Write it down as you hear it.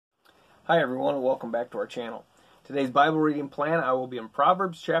Hi everyone, and welcome back to our channel. Today's Bible reading plan, I will be in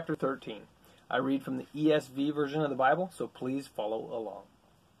Proverbs Chapter 13. I read from the ESV version of the Bible, so please follow along.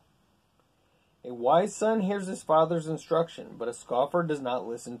 A wise son hears his father's instruction, but a scoffer does not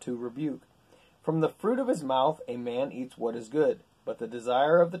listen to rebuke. From the fruit of his mouth a man eats what is good, but the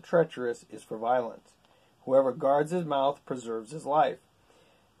desire of the treacherous is for violence. Whoever guards his mouth preserves his life.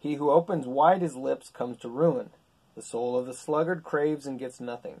 He who opens wide his lips comes to ruin. The soul of the sluggard craves and gets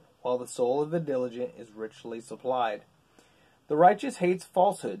nothing, while the soul of the diligent is richly supplied. The righteous hates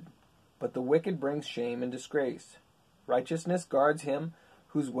falsehood, but the wicked brings shame and disgrace. Righteousness guards him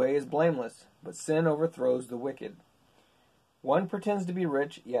whose way is blameless, but sin overthrows the wicked. One pretends to be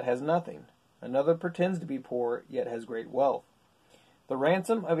rich, yet has nothing. Another pretends to be poor, yet has great wealth. The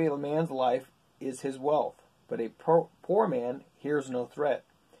ransom of a man's life is his wealth, but a poor man hears no threat.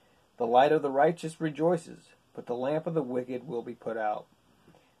 The light of the righteous rejoices, but the lamp of the wicked will be put out.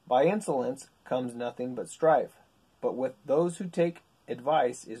 By insolence comes nothing but strife, but with those who take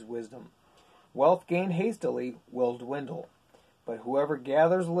advice is wisdom. Wealth gained hastily will dwindle, but whoever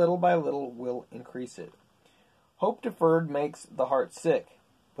gathers little by little will increase it. Hope deferred makes the heart sick,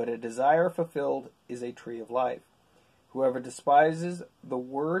 but a desire fulfilled is a tree of life. Whoever despises the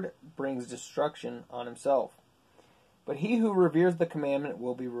word brings destruction on himself, but he who reveres the commandment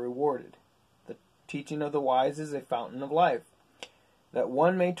will be rewarded. The teaching of the wise is a fountain of life, that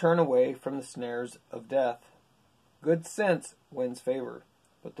one may turn away from the snares of death. Good sense wins favor,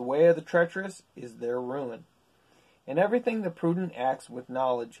 but the way of the treacherous is their ruin. In everything the prudent acts with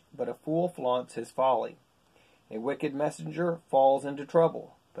knowledge, but a fool flaunts his folly. A wicked messenger falls into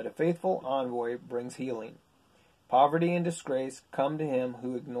trouble, but a faithful envoy brings healing. Poverty and disgrace come to him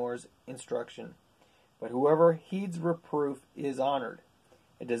who ignores instruction, but whoever heeds reproof is honored.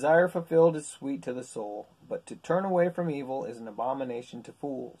 A desire fulfilled is sweet to the soul, but to turn away from evil is an abomination to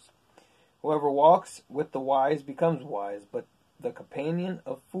fools. Whoever walks with the wise becomes wise, but the companion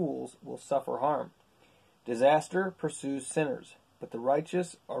of fools will suffer harm. Disaster pursues sinners, but the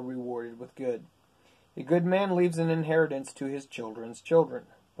righteous are rewarded with good. A good man leaves an inheritance to his children's children,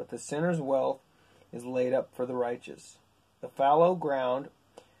 but the sinner's wealth is laid up for the righteous. The fallow ground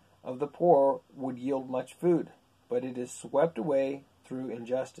of the poor would yield much food, but it is swept away through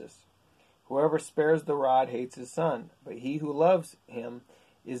injustice. Whoever spares the rod hates his son, but he who loves him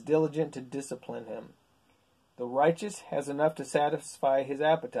is diligent to discipline him. The righteous has enough to satisfy his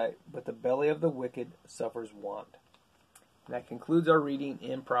appetite, but the belly of the wicked suffers want. And that concludes our reading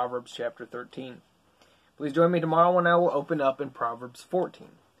in Proverbs chapter 13. Please join me tomorrow when I will open up in Proverbs 14.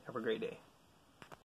 Have a great day.